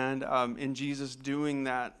 and in Jesus doing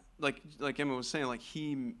that, like Emma was saying, like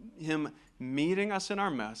him meeting us in our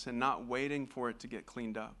mess and not waiting for it to get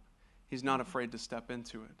cleaned up. He's not afraid to step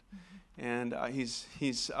into it, and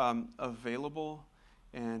he's available,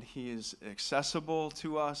 and he is accessible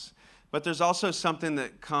to us. But there's also something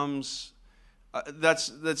that comes.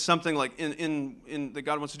 That's something like in that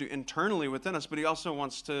God wants to do internally within us, but he also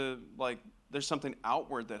wants to, like, there's something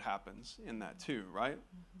outward that happens in that too, right?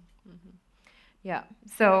 Yeah.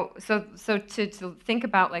 So to think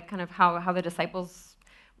about, like, kind of how the disciples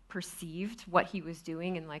perceived what he was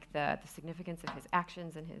doing, and, like, the significance of his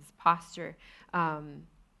actions and his posture,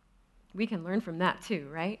 we can learn from that too,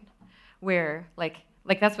 right? Where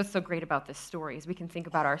like that's what's so great about this story, is we can think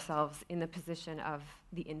about ourselves in the position of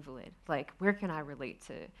the invalid. Like, where can I relate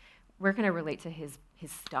to his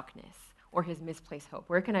stuckness or his misplaced hope?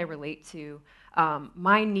 Where can I relate to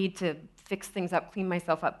my need to fix things up, clean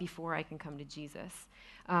myself up before I can come to Jesus?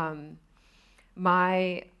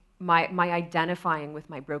 My identifying with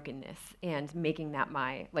my brokenness and making that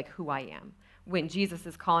my, like, who I am. When Jesus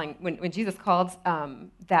called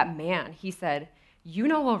that man, he said, "You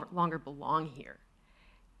no longer belong here.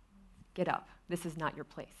 Get up. This is not your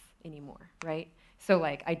place anymore," right? So,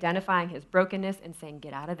 like, identifying his brokenness and saying,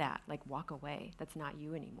 "Get out of that. Like, walk away. That's not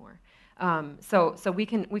you anymore." So we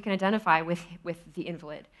can identify with the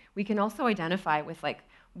invalid. We can also identify with, like,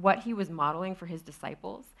 what he was modeling for his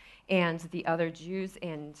disciples and the other Jews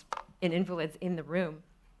and invalids in the room,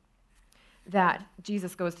 that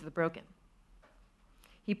Jesus goes to the broken.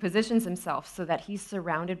 He positions himself so that he's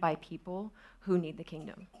surrounded by people who need the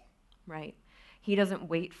kingdom, right? He doesn't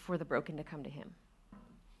wait for the broken to come to him.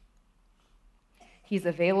 He's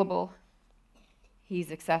available,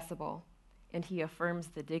 he's accessible, and he affirms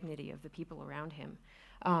the dignity of the people around him.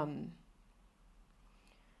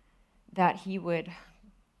 That he would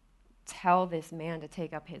tell this man to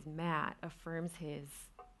take up his mat affirms his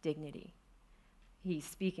dignity. He's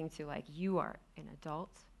speaking to, like, you are an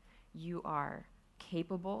adult, you are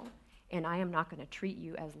capable, and I am not going to treat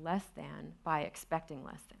you as less than by expecting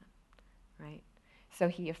less than, right? So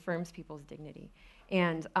he affirms people's dignity.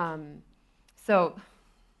 And so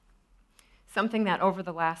something that over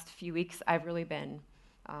the last few weeks I've really been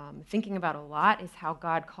thinking about a lot is how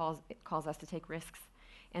God calls us to take risks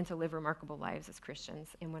and to live remarkable lives as Christians.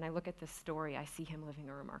 And when I look at this story, I see him living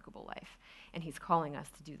a remarkable life. And he's calling us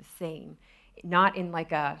to do the same, not in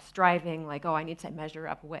like a striving, like, oh, I need to measure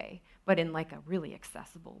up way, but in like a really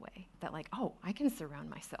accessible way that like, oh, I can surround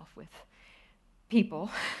myself with people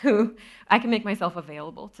who I can make myself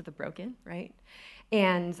available to the broken, right?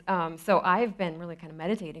 And so I've been really kind of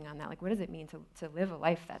meditating on that. Like, what does it mean to live a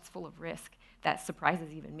life that's full of risk, that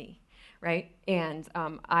surprises even me, right? And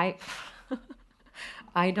I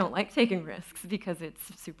I don't like taking risks because it's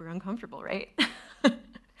super uncomfortable, right?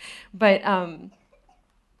 But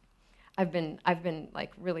I've been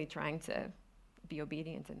like really trying to be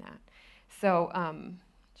obedient in that. So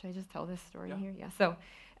should I just tell this story here? Yeah. So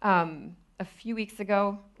a few weeks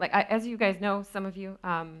ago, like as you guys know, some of you,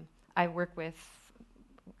 I work with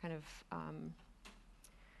kind of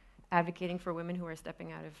advocating for women who are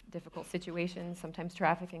stepping out of difficult situations, sometimes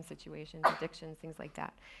trafficking situations, addictions, things like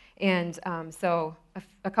that. And so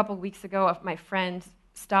a couple weeks ago, my friend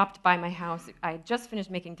stopped by my house. I had just finished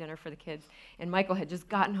making dinner for the kids, and Michael had just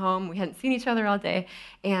gotten home. We hadn't seen each other all day,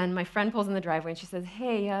 and my friend pulls in the driveway, and she says,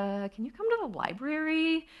 hey, can you come to the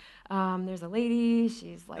library? There's a lady,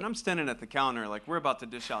 she's like... And I'm standing at the counter, like, we're about to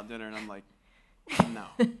dish out dinner, and I'm like, no.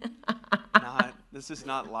 This is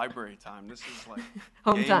not library time. This is like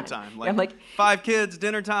home game time. Like, yeah, I'm like 5 kids,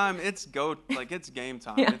 dinner time. It's game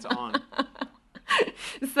time. Yeah. It's on.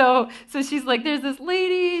 So she's like, there's this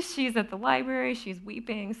lady. She's at the library. She's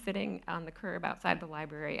weeping, sitting on the curb outside the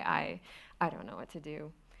library. I don't know what to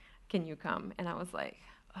do. Can you come? And I was like,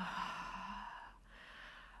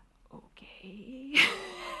 okay.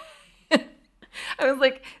 I was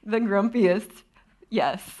like the grumpiest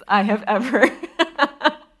yes I have ever.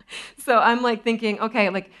 So I'm like thinking, okay,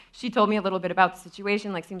 like she told me a little bit about the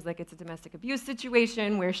situation, like seems like it's a domestic abuse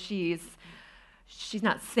situation where she's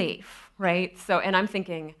not safe, right? So, and I'm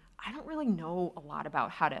thinking, I don't really know a lot about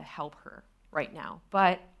how to help her right now,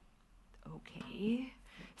 but okay.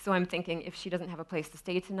 So I'm thinking if she doesn't have a place to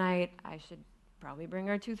stay tonight, I should probably bring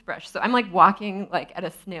her a toothbrush. So I'm like walking like at a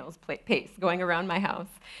snail's pace, going around my house,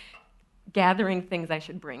 gathering things I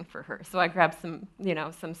should bring for her. So I grab some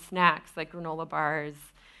snacks like granola bars.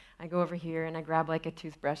 I go over here and I grab like a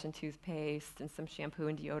toothbrush and toothpaste and some shampoo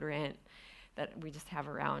and deodorant that we just have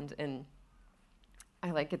around, and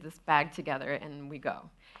I like get this bag together and we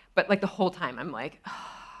go. But like the whole time I'm like,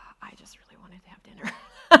 I just really wanted to have dinner.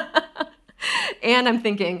 And I'm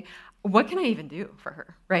thinking, what can I even do for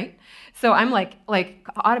her, right? So I'm like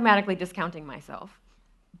automatically discounting myself.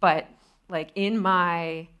 But like in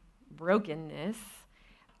my brokenness,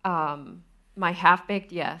 my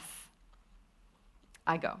half-baked yes,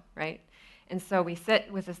 I go, right? And so we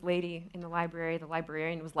sit with this lady in the library. The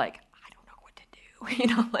librarian was like, I don't know what to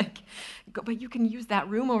do, but you can use that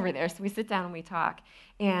room over there. So we sit down and we talk,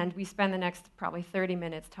 and we spend the next probably 30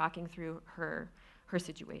 minutes talking through her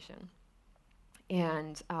situation.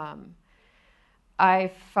 And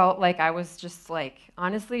I felt like I was just like,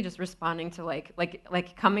 honestly, just responding to like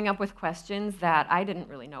coming up with questions that I didn't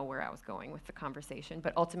really know where I was going with the conversation.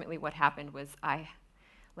 But ultimately what happened was I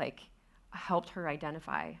helped her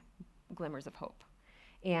identify glimmers of hope.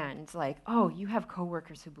 And like, oh, you have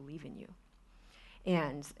coworkers who believe in you.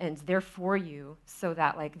 And they're for you so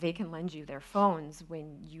that like they can lend you their phones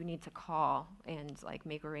when you need to call and like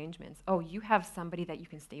make arrangements. Oh, you have somebody that you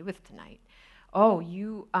can stay with tonight. Oh,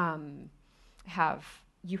 you have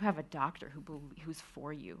a doctor who's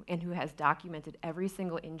for you and who has documented every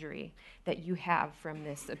single injury that you have from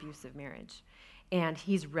this abusive marriage. And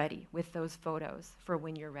he's ready with those photos for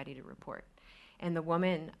when you're ready to report. And the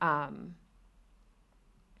woman,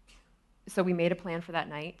 so we made a plan for that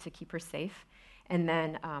night to keep her safe. And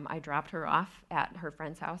then I dropped her off at her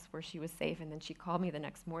friend's house where she was safe. And then she called me the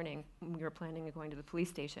next morning. We were planning on going to the police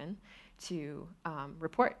station to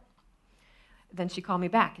report. Then she called me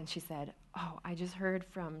back and she said, oh, I just heard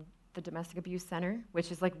from the domestic abuse center,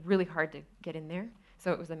 which is like really hard to get in there.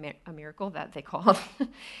 So it was a miracle that they called.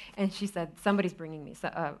 And she said, somebody's bringing me,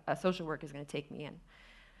 a social worker is going to take me in.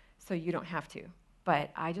 So you don't have to. But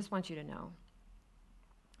I just want you to know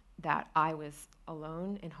that I was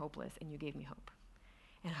alone and hopeless, and you gave me hope.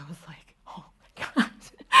 And I was like, oh my God.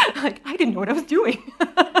 Like, I didn't know what I was doing.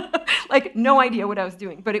 Like, no idea what I was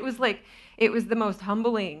doing. But it was the most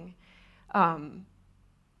humbling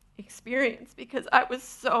experience because I was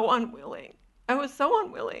so unwilling. And I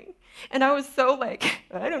was so like,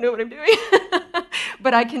 I don't know what I'm doing.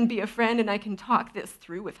 But I can be a friend and I can talk this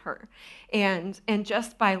through with her. And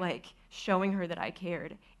just by like showing her that I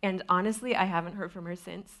cared. And honestly, I haven't heard from her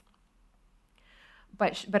since.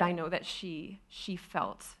 But I know that she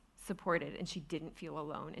felt supported and she didn't feel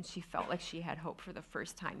alone and she felt like she had hope for the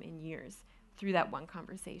first time in years through that one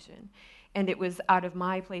conversation. And it was out of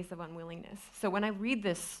my place of unwillingness. So when I read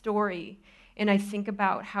this story and I think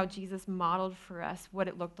about how Jesus modeled for us what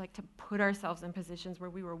it looked like to put ourselves in positions where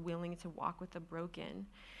we were willing to walk with the broken,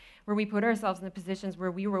 where we put ourselves in the positions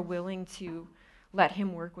where we were willing to let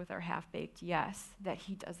him work with our half-baked yes, that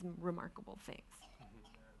he does remarkable things.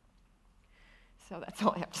 So that's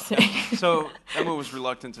all I have to say. So Emma was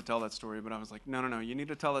reluctant to tell that story, but I was like, no, you need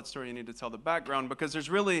to tell that story. You need to tell the background, because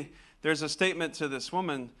there's a statement to this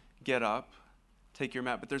woman, get up, take your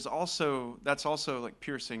mat. But that's also like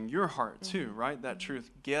piercing your heart too, right? That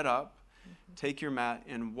truth, get up, take your mat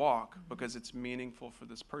and walk, because it's meaningful for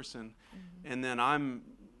this person. And then I'm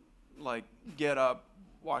like, get up,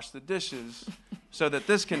 wash the dishes so that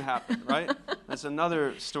this can happen, right? That's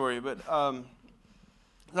another story. But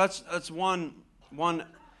that's one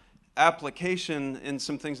application in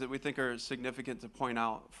some things that we think are significant to point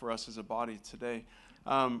out for us as a body today.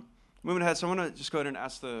 Moving ahead, so I want to just go ahead and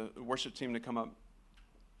ask the worship team to come up.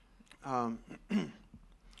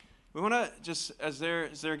 We want to just, as they're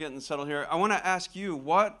getting settled here, I want to ask you,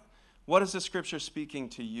 what is the Scripture speaking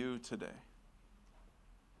to you today?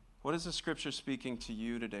 What is the Scripture speaking to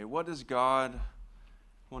you today? What does God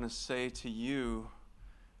want to say to you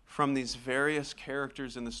from these various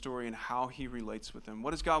characters in the story and how he relates with them?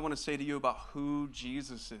 What does God want to say to you about who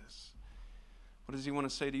Jesus is? What does he want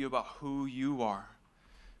to say to you about who you are?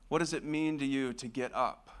 What does it mean to you to get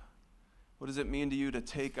up? What does it mean to you to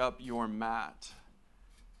take up your mat?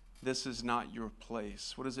 This is not your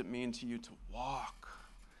place. What does it mean to you to walk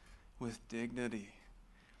with dignity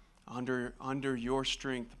under your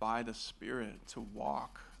strength by the Spirit, to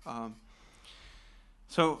walk?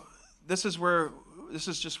 So this is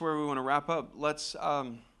just where we want to wrap up. Let's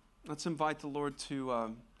invite the Lord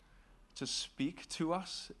to speak to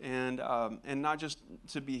us, and not just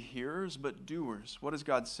to be hearers but doers. What is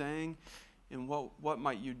God saying, and what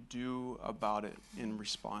might you do about it in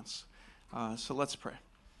response? So let's pray.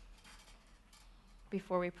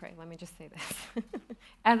 Before we pray, let me just say this.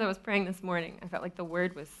 As I was praying this morning, I felt like the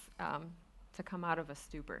word was to come out of a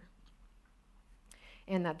stupor.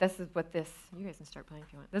 And that this is what you guys can start playing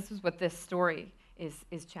if you want. This is what this story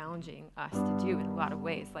is challenging us to do in a lot of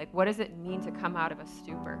ways. Like, what does it mean to come out of a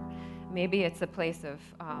stupor? Maybe it's a place of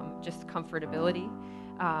just comfortability,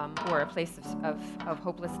 or a place of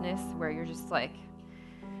hopelessness where you're just like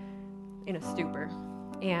in a stupor.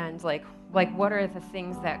 And like what are the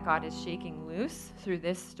things that God is shaking loose through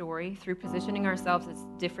this story, through positioning ourselves as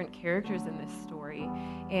different characters in this story,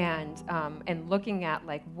 and looking at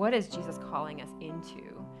like, what is Jesus calling us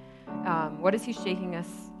into? What is he shaking us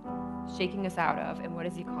out of, and what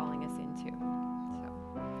is he calling us into?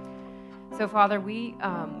 So Father, we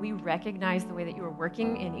recognize the way that you are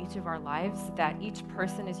working in each of our lives, that each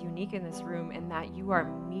person is unique in this room, and that you are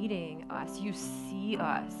meeting us. You see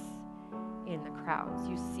us in the crowds.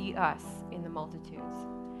 You see us in the multitudes.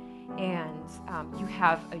 And you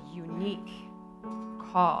have a unique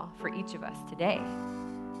call for each of us today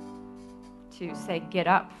to say, get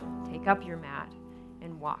up, take up your mat,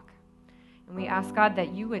 and walk. And we ask, God,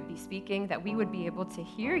 that you would be speaking, that we would be able to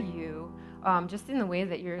hear you just in the way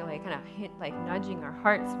that you're like kind of nudging our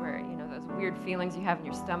hearts, where, you know, those weird feelings you have in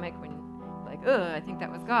your stomach when like, I think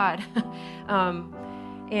that was God.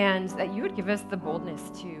 And that you would give us the boldness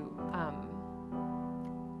to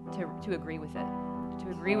agree with it, to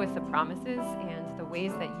agree with the promises and the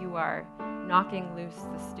ways that you are knocking loose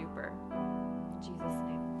the stupor. In Jesus'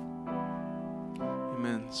 name.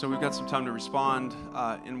 Amen. So we've got some time to respond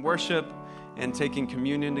in worship and taking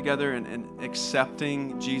communion together and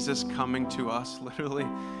accepting Jesus coming to us, literally,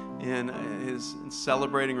 in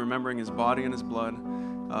celebrating, remembering his body and his blood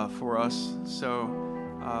for us. So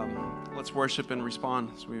let's worship and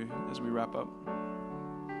respond as we wrap up.